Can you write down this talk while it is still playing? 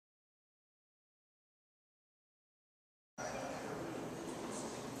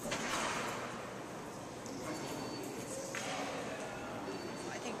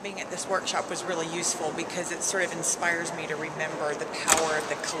being at this workshop was really useful because it sort of inspires me to remember the power of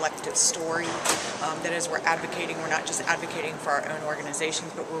the collective story, that as we're advocating, we're not just advocating for our own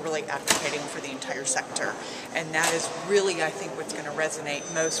organizations, but we're really advocating for the entire sector. And that is really, I think, what's going to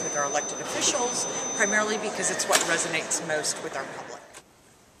resonate most with our elected officials, primarily because it's what resonates most with our public.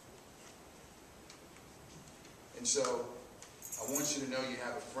 And so I want you to know you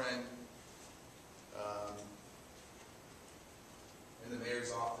have a friend in the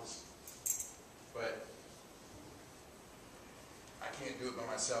mayor's office, but I can't do it by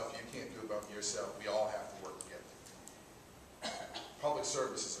myself. You can't do it by yourself. We all have to work together. Public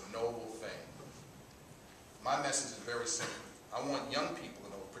service is a noble thing. My message is very simple. I want young people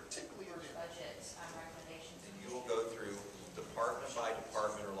to know, particularly in budgets, recommendations. And you will go through department by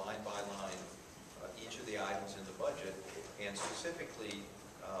department or line by line each of the items in the budget, and specifically,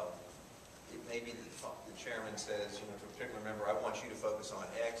 it may be that the chairman says, you know, to a particular member, I want you to focus on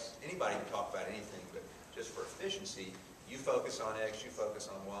X. Anybody can talk about anything, but just for efficiency, you focus on X, you focus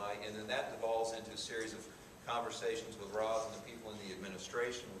on Y, and then that devolves into a series of conversations with Roz and the people in the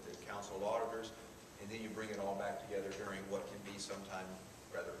administration, with the council of auditors, and then you bring it all back together during what can be sometimes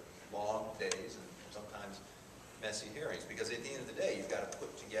rather long days and sometimes messy hearings, because at the end of the day, you've got to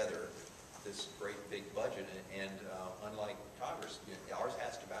put together this great big budget, and unlike Congress, ours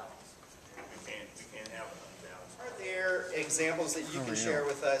has to balance. We can't have it unbalanced. Are there examples that you can share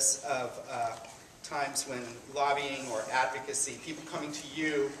with us of times when lobbying or advocacy, people coming to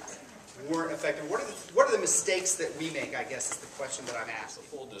you, weren't effective? What are the mistakes that we make, I guess, is the question that I'm asking.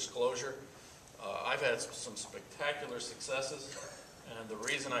 Full disclosure, I've had some spectacular successes, and the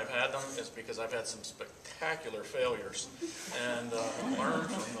reason I've had them is because I've had some spectacular failures, and learned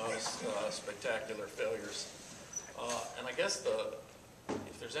from those spectacular failures. And I guess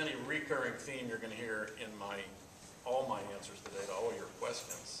if there's any recurring theme you're going to hear in all my answers today to all your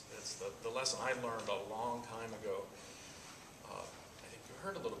questions, it's the lesson I learned a long time ago. I think you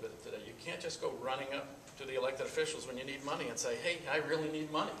heard a little bit today. You can't just go running up to the elected officials when you need money and say, hey, I really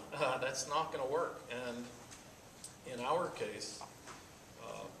need money. That's not going to work. And in our case,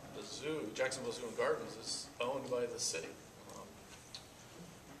 the zoo, Jacksonville Zoo and Gardens, is owned by the city.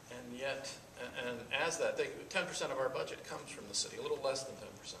 And yet, and as that, 10% of our budget comes from the city, a little less than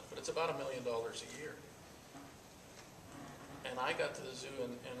 10%, but it's about $1 million a year. And I got to the zoo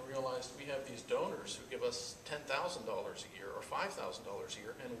and realized we have these donors who give us $10,000 a year or $5,000 a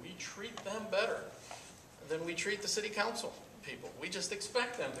year, and we treat them better than we treat the city council people. We just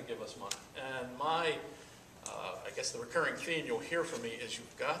expect them to give us money. And I guess the recurring theme you'll hear from me is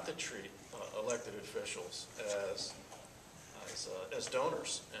you've got to treat elected officials as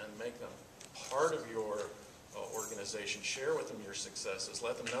donors and make them part of your organization. Share with them your successes.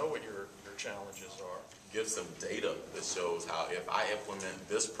 Let them know what your challenges are. Give some data that shows how if I implement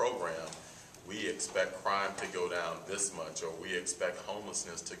this program, we expect crime to go down this much, or we expect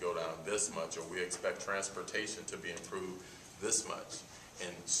homelessness to go down this much, or we expect transportation to be improved this much.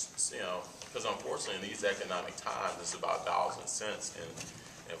 And, you know, because unfortunately in these economic times, it's about dollars and cents,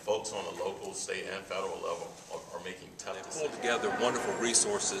 and folks on the local, state, and federal level are making tough decisions. Pulled together wonderful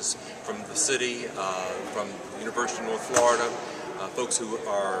resources from the city, from the University of North Florida, folks who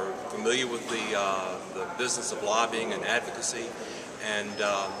are familiar with the business of lobbying and advocacy, and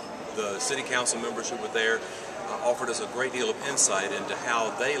the city council members who were there offered us a great deal of insight into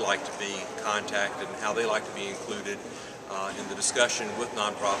how they like to be contacted and how they like to be included in the discussion with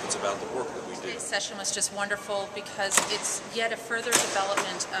nonprofits about the work that we do. Today's session was just wonderful because it's yet a further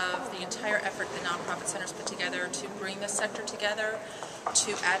development of the entire effort the nonprofit centers put together to bring the sector together,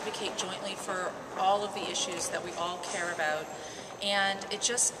 to advocate jointly for all of the issues that we all care about. And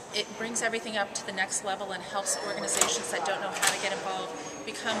it brings everything up to the next level and helps organizations that don't know how to get involved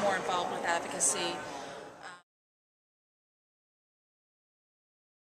become more involved with advocacy.